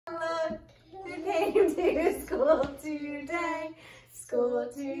came to school today. School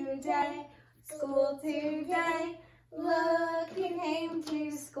today. School today. Look who came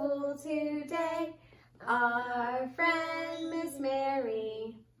to school today. Our friend Miss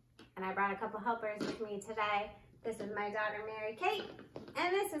Mary. And I brought a couple helpers with me today. This is my daughter Mary Kate,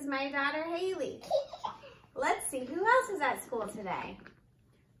 and this is my daughter Haley. Let's see who else is at school today.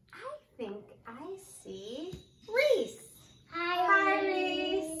 I think I see Reese. Hi,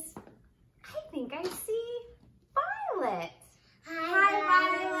 Reese. I think I see Violet. Hi,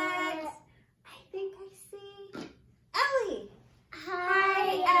 Violet. I think I see Ellie.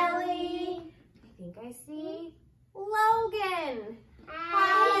 Hi, Ellie. I think I see Logan.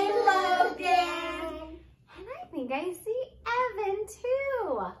 Hi, Logan. And I think I see Evan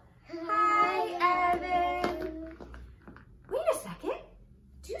too. Hi, Evan. Wait a second.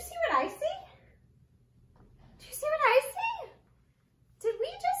 Do you see what I see? Do you see what I see? Did we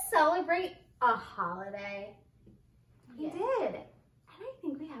just celebrate a holiday? We did. And I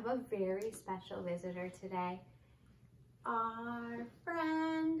think we have a very special visitor today. Our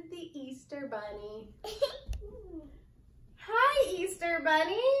friend, the Easter Bunny. Hi, Easter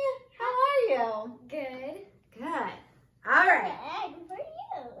Bunny. How are you? Good. Good. All right. Good for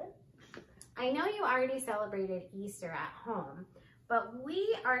you. I know you already celebrated Easter at home, but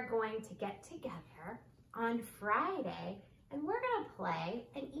we are going to get together on Friday and we're going to play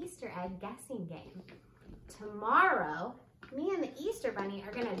an Easter egg guessing game. Tomorrow, me and the Easter Bunny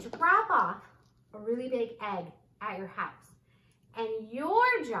are going to drop off a really big egg at your house. And your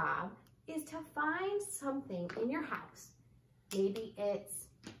job is to find something in your house. Maybe it's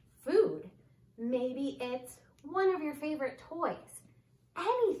food. Maybe it's one of your favorite toys.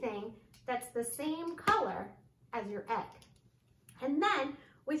 Anything that's the same color as your egg. And then,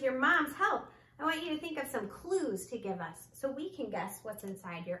 with your mom's help, I want you to think of some clues to give us so we can guess what's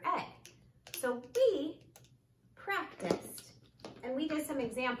inside your egg. So we practiced and we did some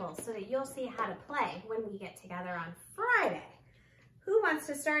examples so that you'll see how to play when we get together on Friday. Who wants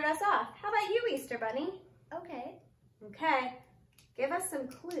to start us off? How about you, Easter Bunny? Okay. Okay. Give us some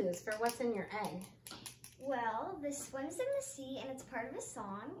clues for what's in your egg. Well, this swims in the sea and it's part of a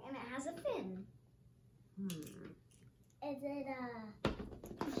song and it has a fin. Is it a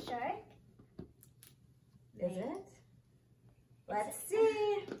shark? Is it? Let's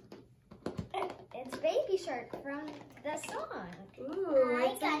see. It's Baby Shark from the song. Ooh,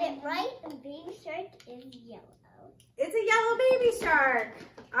 I got it right. And Baby Shark is yellow. It's a yellow baby shark.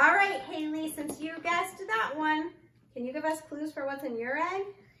 All right, Haley, since you guessed that one, can you give us clues for what's in your egg?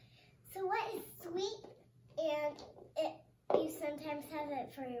 So what is sweet and you sometimes have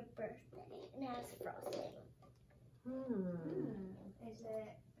it for your birthday and it has frosting? Is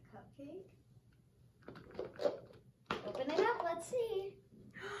it a cupcake? Open it up, let's see.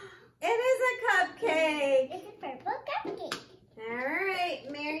 It is a cupcake. It's a purple cupcake. All right,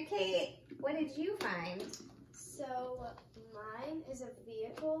 Mary Kate, what did you find? So mine is a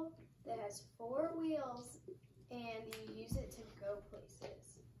vehicle that has 4 wheels and you use it to go places.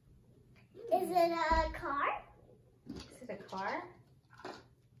 Is it a car? Is it a car?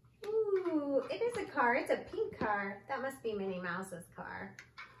 Ooh, it is a car. It's a pink car. That must be Minnie Mouse's car.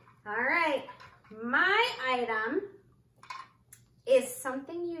 All right, my item is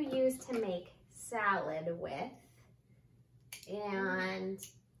something you use to make salad with. And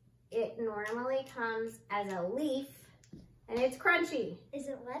it normally comes as a leaf and it's crunchy. Is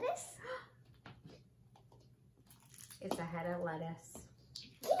it lettuce? It's a head of lettuce.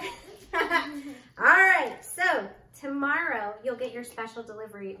 All right, so tomorrow you'll get your special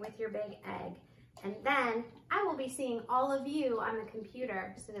delivery with your big egg. And then I will be seeing all of you on the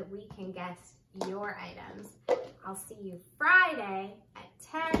computer so that we can guess your items. I'll see you Friday at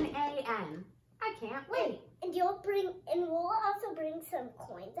 10 a.m. I can't wait. And we'll also bring some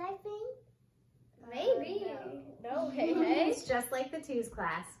coins, I think. Maybe. No, hey. It's just like the twos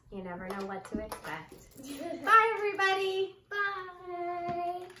class. You never know what to expect. Bye, everybody.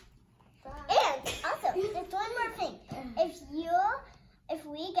 Bye. And also, just one more thing. If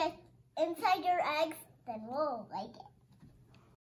we get inside your eggs, then we'll like it.